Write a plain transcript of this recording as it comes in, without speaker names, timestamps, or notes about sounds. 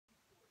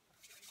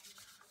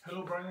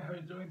Hello Brian, how are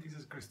you doing? This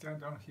is Christian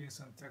down here in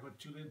Santiago,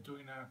 Chile,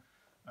 doing a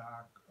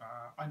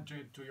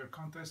entry to your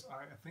contest.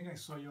 I think I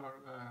saw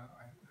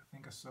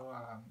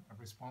a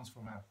response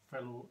from a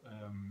fellow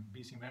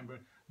BC member,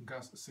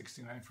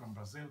 Gus69 from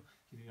Brazil.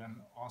 He did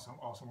an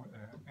awesome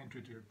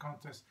entry to your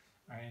contest,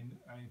 and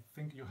I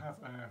think you have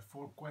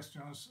four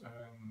questions,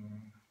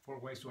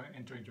 four ways to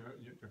enter your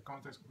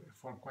contest.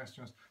 Four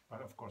questions,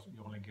 but of course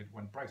you only get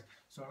one prize.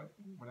 So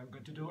what I'm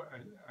going to do,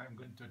 I'm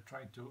going to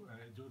try to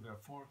do the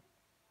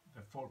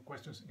four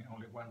questions in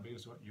only one video,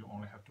 so you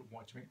only have to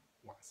watch me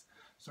once.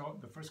 So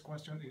the first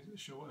question is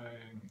show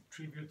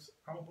tribute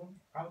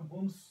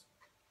albums.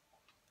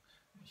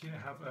 Here I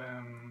have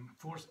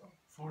four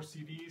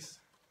CDs.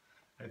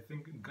 I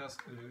think Gus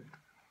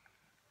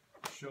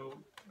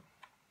showed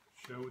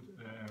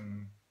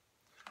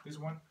this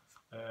one.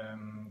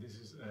 This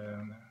is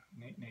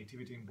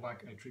Nativity in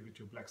Black, a tribute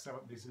to Black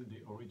Sabbath. This is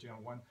the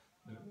original one,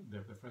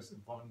 the first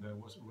volume that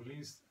was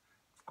released.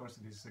 Of course,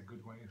 this is a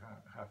good one. You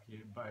have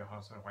here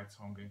Biohazard, White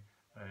Zombie,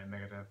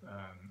 Megadeth,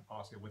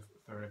 Ozzy with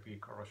Therapy,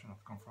 Corrosion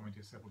of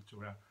Conformity,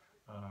 Sepultura,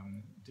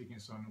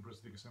 Bruce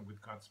Dickinson with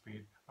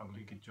Godspeed,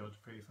 Leaky Judge,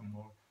 Faith and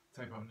More,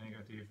 Type of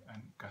Negative,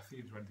 and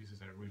Cathedral. This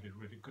is a really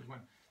good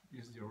one.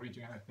 This is the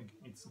original. I think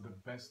it's the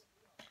best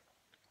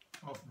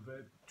of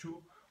the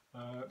two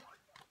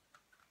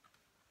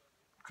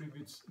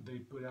tributes they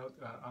put out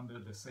under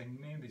the same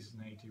name. This is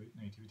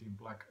Nativity in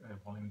Black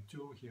Volume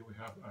 2. Here we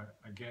have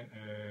again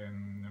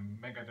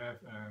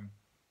Megadeth.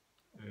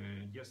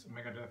 Yes,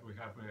 Megadeth. We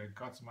have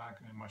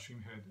Godsmack,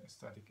 Machine Head,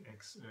 Static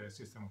X,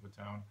 System of a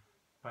Down,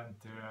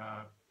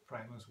 Pantera,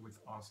 Primus with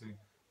Ozzy.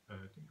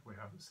 We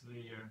have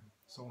Slayer,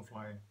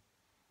 Soulfly,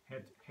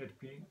 Head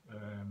P,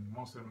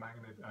 Monster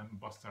Magnet, and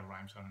Busta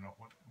Rhymes. I don't know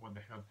what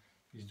the hell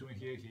he's doing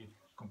here. He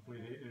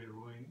completely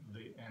ruined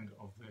the end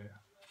of the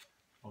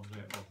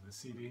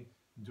CD,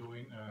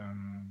 doing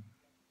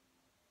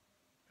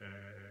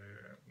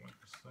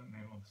what's the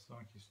name of the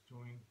song he's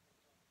doing?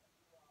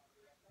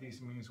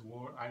 This Means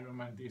War, Iron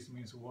Man, This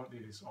Means War.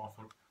 It is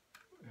awful.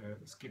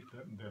 Skip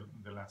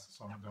the last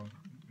song, don't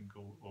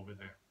go over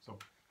there. So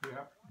we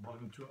have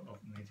volume 2 of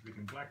Nativity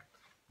in Black.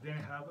 Then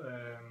I have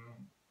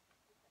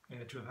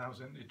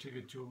 2000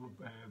 tribute to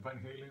Van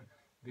Halen.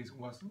 This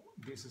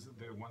is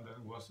the one that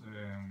was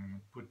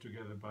put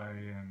together by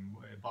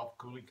Bob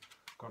Kulick.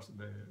 Of course,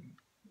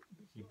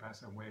 he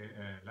passed away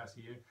last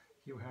year.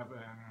 Here we have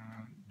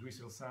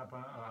Dweezil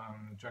Zappa,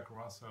 Jack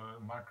Russell,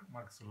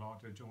 Mark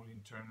Salota,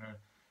 Jolene Turner,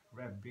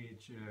 Red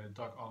Beach,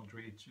 Doug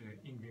Aldrich,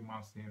 Yngwie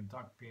Malmsteen,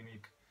 Doug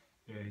Pinnick,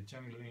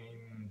 Jenny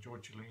Lynn,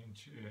 George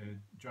Lynch,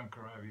 John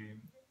Corabi,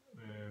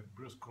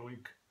 Bruce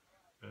Kulick,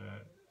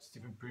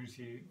 Stephen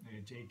Pearcy,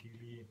 J.K.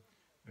 Lee,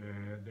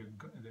 the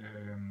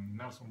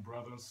Nelson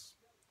Brothers,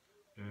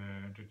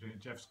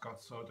 Jeff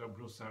Scott Soto,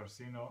 Bruce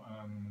Saracino,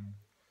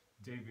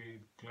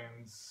 David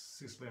Glenn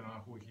Sisley,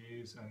 who he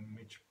is, and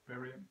Mitch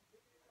Perry,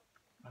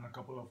 and a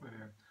couple of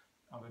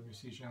other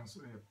musicians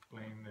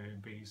playing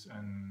bass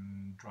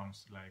and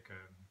drums, like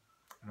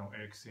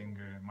Eric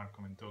Singer,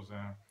 Marco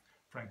Mendoza,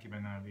 Frankie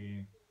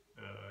Benali,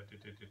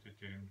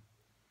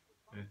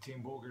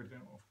 Tim Bogert.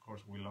 Of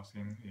course, we lost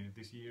him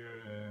this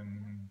year.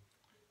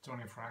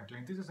 Tony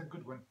Franklin. This is a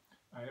good one.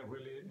 I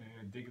really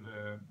dig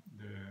the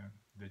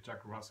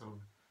Jack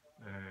Russell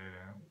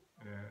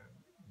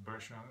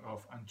version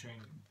of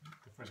Unchained.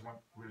 The first one,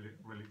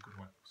 really good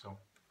one. So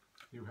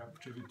you have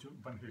tribute to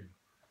Van Halen.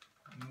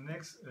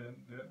 Next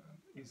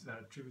is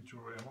a tribute to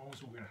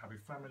Ramones, We're a Happy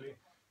Family.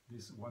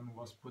 This one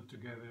was put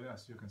together,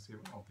 as you can see,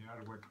 of the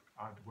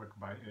artwork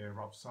by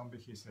Rob Zombie.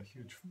 He's a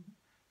huge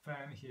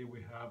fan. Here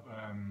we have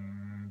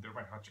the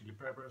Red Hot Chili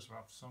Peppers,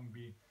 Rob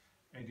Zombie,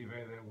 Eddie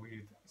Vedder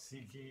with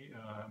Ziggy,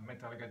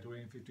 Metallica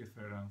doing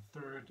 53rd and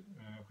 3rd.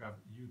 We have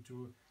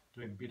U2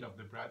 doing Beat of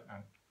the Brat,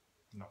 and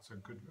not so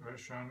good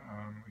version.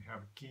 We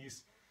have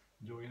Kiss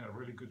doing a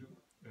really good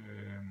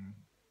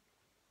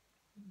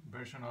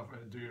version of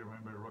Do You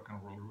Remember Rock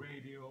and Roll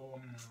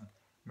Radio?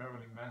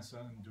 Marilyn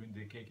Manson doing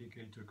the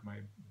KKK Took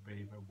My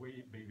Baby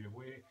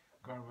Away.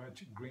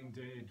 Garbage, Green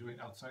Day doing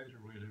Outside,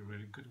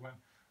 really good one.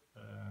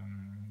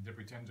 The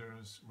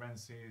Pretenders,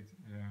 Rancid,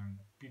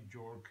 Pete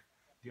York,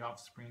 The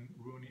Offspring,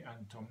 Rooney,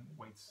 and Tom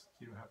Waits.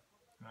 Here you have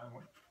another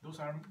one. Those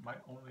are my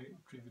only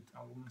tribute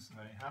albums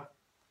that I have.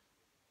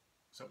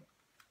 So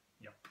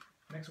yeah.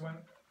 Next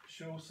one,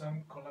 show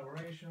some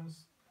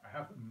collaborations. I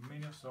have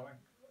many, so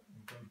I'm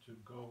going to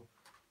go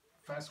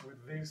fast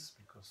with this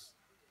because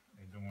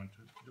I don't want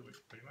to do it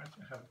very much.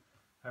 I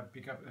have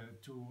picked up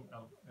two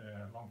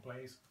long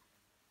plays,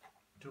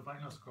 two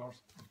vinyl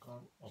scores.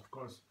 Of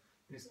course,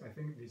 I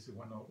think this is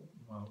one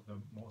of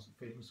the most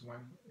famous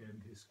one.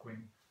 This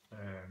Queen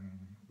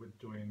with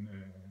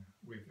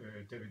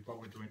David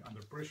Bowie doing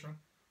Under Pressure.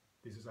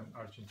 This is an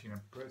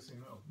Argentinian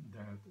pressing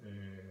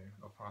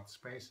of Hard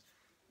Space,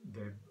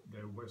 the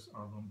worst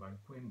album by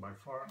Queen by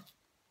far.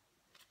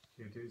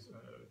 Here it is.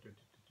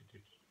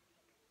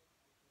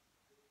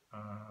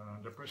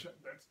 Under Pressure.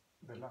 That's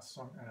the last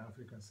song. If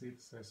you can see,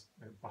 it says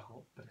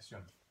Bajo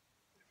Presión.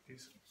 It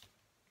is.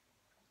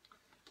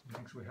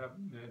 Next we have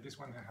this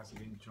one that has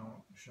been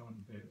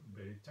shown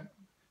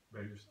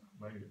various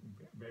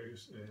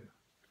various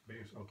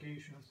various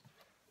occasions.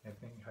 I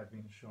think it had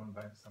been shown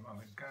by some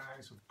other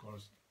guys. Of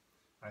course,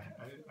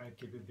 I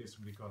keep it this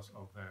because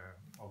of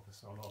the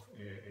solo of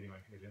Eddie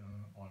Van Halen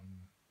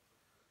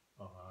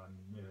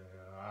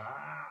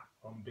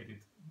on Beat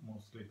It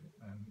mostly,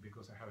 and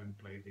because I haven't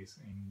played this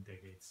in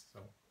decades. So,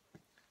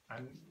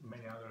 and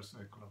many others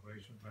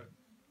collaboration, but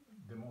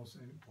the most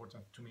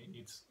important to me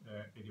it's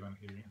Eddie Van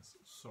Halen's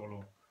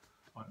solo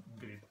on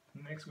Beat It.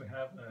 Next we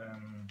have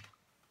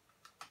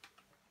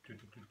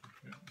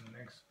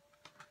next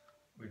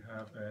we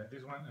have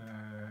this one,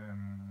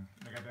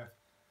 Megadeth.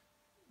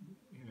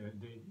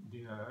 They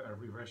did a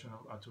reversion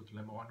of A Tout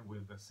Le Monde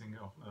with the singer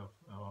of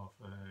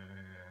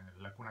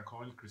Lacuna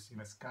Coil,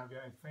 Christina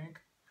Scavia, I think.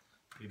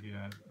 They did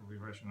a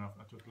reversion of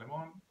A Tout Le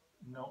Monde.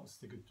 No,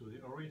 stick it to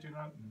the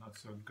original, not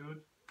so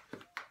good.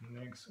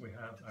 Next we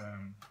have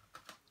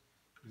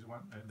this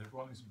one, the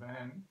Rolling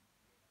Band.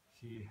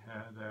 He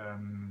had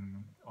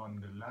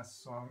on the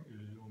last song,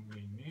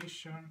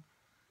 Illumination,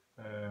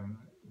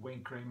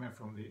 Wayne Kramer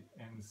from the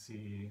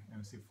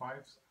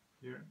MC5s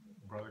here,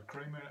 Brother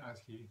Kramer, as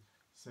he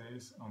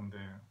says on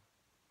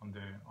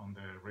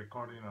the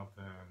recording of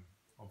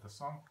the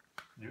song.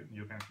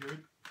 You can hear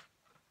it.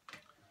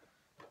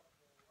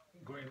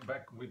 Going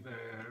back with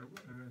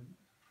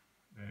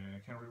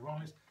Henry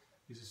Rollins,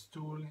 this is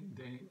Tool.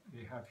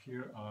 They have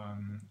here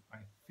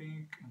I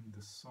think in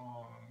the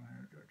song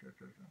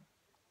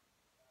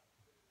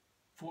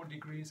 4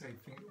 Degrees, I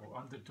think, or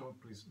Undertow,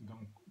 please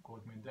don't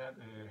quote me that.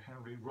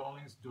 Henry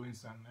Rollins doing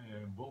some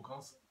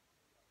vocals.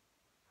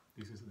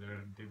 This is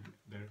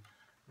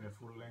their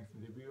full-length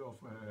debut of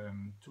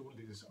Tool.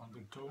 This is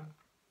Undertow.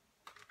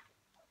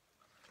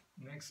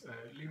 Next,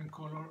 Living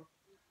Color.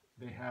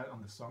 They had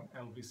on the song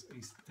Elvis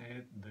is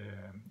Dead,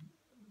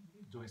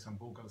 doing some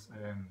vocals,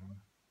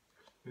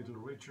 Little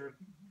Richard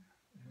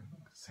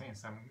saying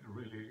some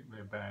really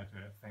bad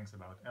things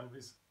about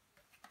Elvis.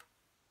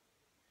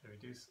 Here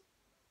it is.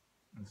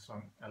 And the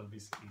song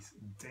Elvis is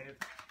Dead.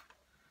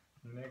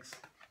 Next,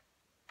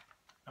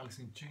 Alice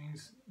in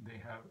Chains. They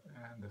have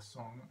the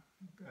song.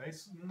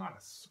 It's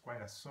not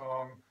quite a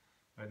song,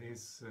 but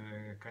it's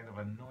kind of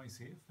a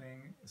noisy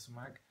thing.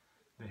 Smack.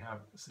 They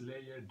have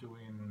Slayer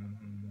doing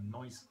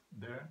noise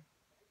there.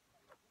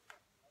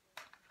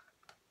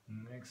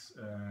 Next,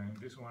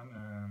 this one,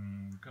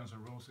 Guns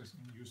N' Roses,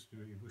 used to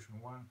Illusion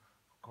 1.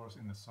 Of course,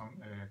 in the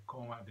song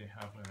Coma, they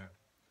have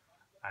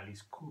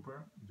Alice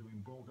Cooper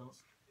doing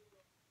vocals.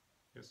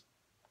 Yes,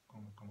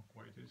 Coma,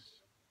 what it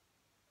is.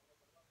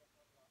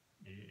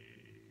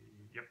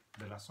 Yep,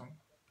 the last song.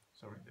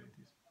 Sorry, there it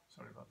is.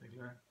 Sorry about the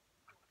glare.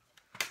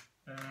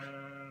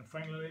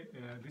 Finally,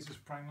 this is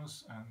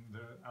Primus and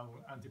the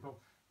album Antipop.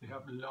 They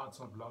have lots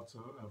of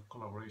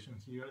collaboration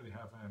here. They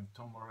have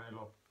Tom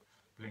Morello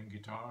playing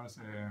guitars,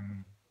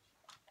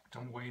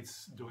 Tom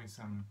Waits doing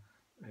some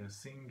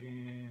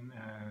singing,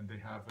 and they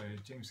have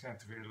James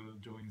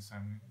Hetfield doing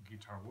some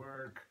guitar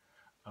work.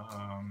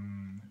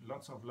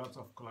 Lots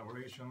of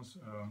collaborations.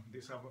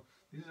 This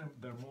is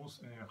their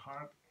most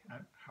hard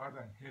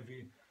and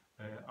heavy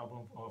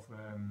album of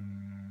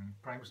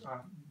Primus.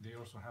 They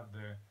also have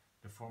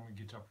the former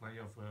guitar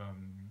player of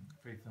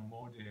Faith No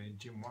More,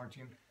 Jim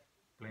Martin,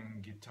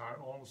 playing guitar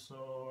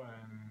also,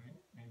 and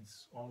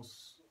it's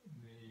also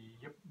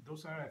yep.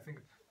 Those are, I think,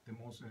 the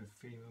most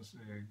famous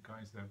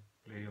guys that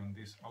play on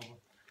this album.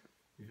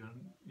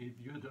 If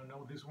you don't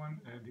know this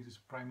one, this is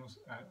Primus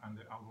and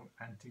the album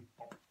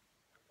Anti-Pop.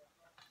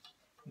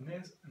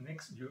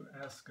 Next, you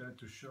ask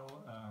to show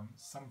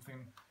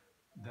something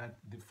that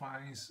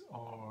defines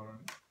or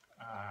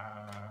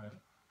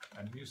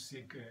a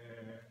music,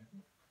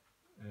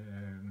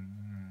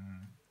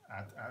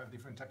 a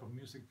different type of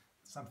music,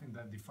 something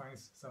that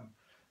defines some.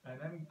 And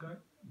I'm going,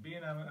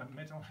 being a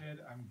metalhead,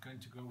 I'm going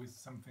to go with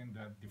something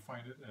that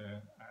defined it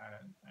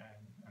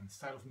and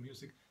style of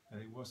music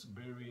that it was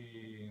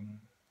very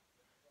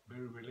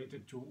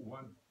related to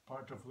one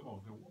part of the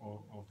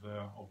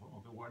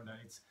world, that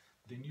it's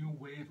the new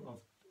wave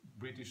of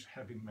British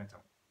heavy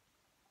metal.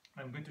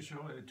 I'm going to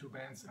show two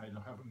bands. I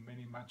don't have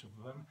much of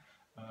them,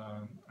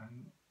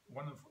 and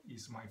one of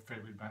is my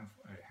favorite band,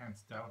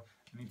 hands down,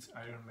 and it's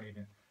Iron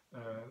Maiden.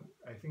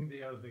 I think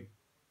they are the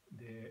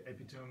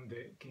epitome,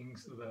 the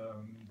kings,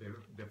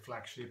 the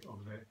flagship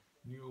of the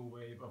new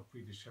wave of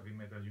British heavy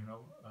metal. You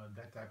know,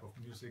 that type of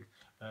music,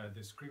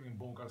 the screaming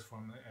vocals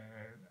from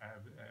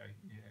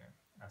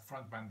a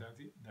front band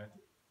that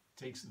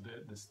takes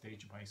the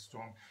stage by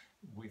storm,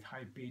 with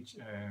high pitch,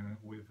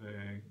 with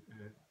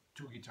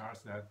two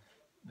guitars that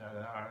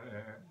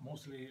are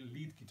mostly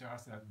lead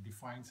guitars that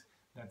defines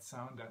that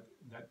sound,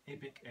 that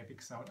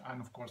epic sound.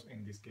 And of course,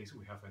 in this case,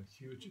 we have a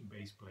huge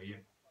bass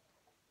player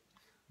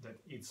that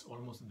it's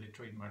almost the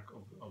trademark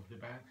of the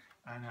band,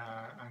 and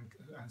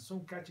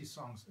some catchy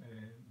songs,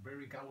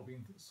 very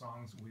galloping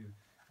songs with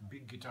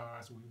big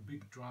guitars, with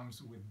big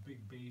drums, with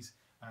big bass,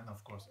 and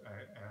of course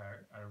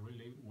a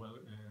really well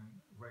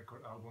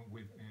record album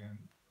with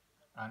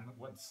and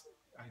what's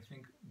I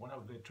think one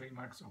of the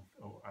trademarks of,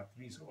 or at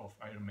least of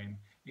Iron Man,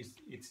 is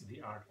it's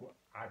the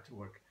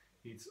artwork.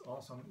 It's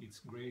awesome. It's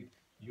great.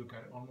 You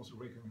can almost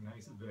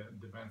recognize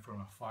the band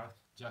from afar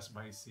just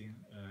by seeing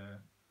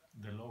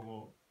the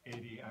logo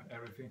 80 and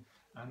everything,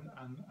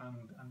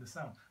 and the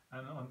sound.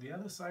 And on the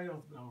other side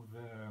of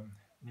the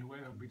new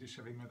wave of British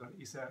heavy metal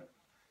is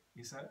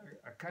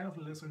a kind of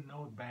lesser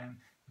known band.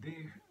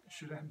 They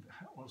should have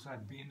also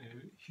have been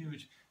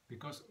huge,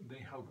 because they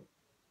help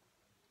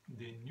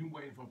the new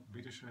wave of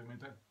British heavy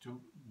metal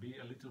to be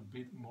a little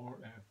bit more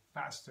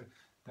faster.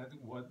 That's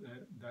what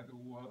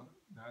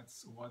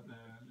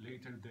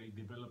later they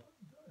develop,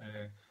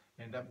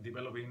 end up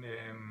developing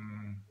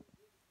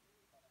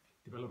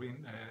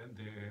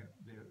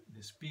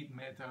the speed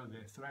metal,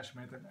 the thrash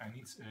metal, and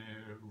it's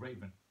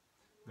Raven.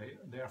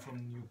 They are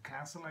from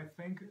Newcastle, I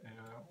think.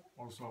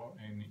 Also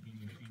in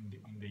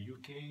the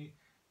UK,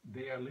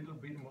 they are a little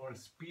bit more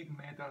speed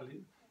metal.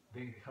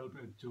 They help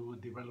to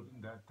develop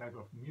that type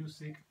of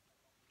music,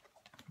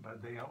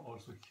 but they are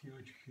also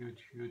huge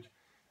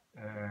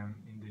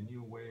in the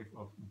new wave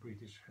of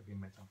British heavy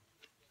metal.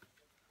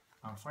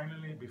 And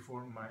finally,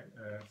 before my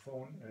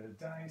phone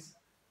dies,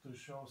 to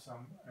show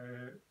some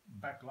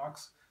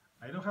backlogs.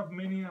 I don't have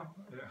many,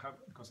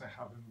 because I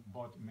haven't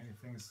bought many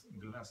things in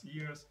the last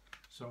years,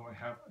 so I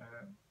have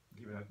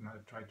given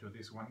another try to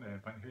this one,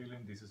 Van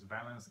Halen. This is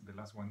Balance, the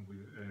last one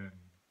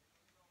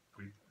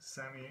with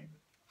Sammy.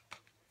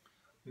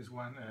 This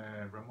one,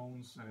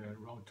 Ramones,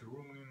 Road to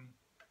Ruin,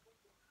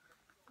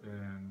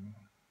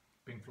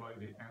 Pink Floyd,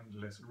 The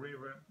Endless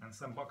River, and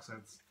some box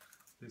sets.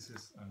 This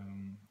is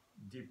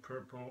Deep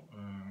Purple,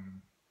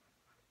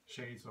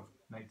 Shades of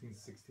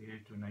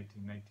 1968 to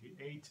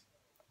 1998.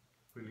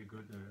 Really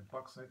good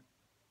box set.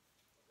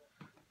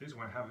 This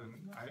one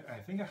I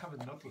think I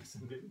haven't not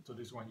listened to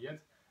this one yet.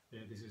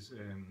 This is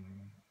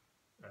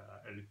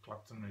Eric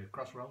Clapton,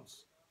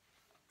 Crossroads,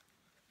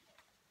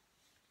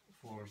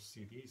 4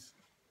 CDs.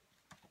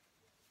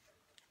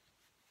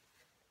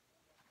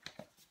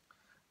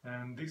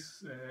 And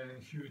this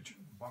huge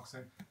box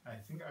set, I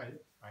think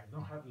I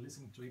don't have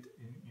listened to it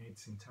in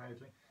its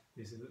entirety.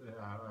 This is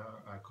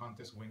a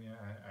contest winner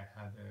I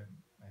had,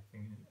 I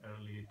think,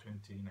 early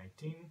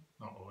 2019,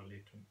 no,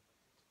 early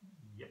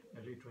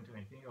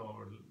 2019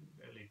 or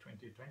early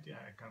 2020,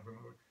 I can't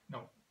remember.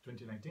 No,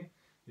 2019.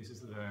 This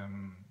is the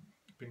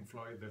Pink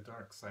Floyd, The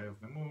Dark Side of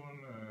the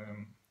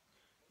Moon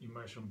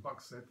immersion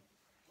box set.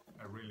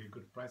 A really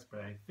good price,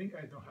 but I think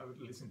I don't have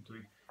listened to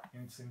it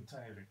in its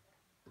entirety.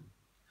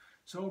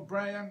 So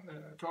Brian,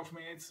 12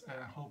 minutes,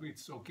 hope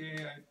it's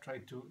okay. I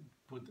tried to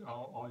put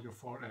all your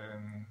 4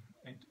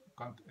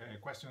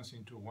 questions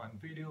into one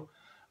video.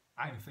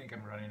 I think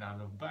I'm running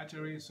out of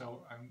battery,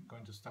 so I'm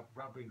going to stop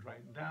rambling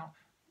right now.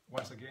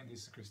 Once again,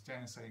 this is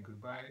Christian saying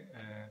goodbye.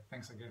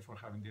 Thanks again for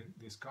having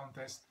this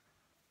contest.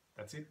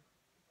 That's it.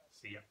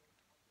 See ya.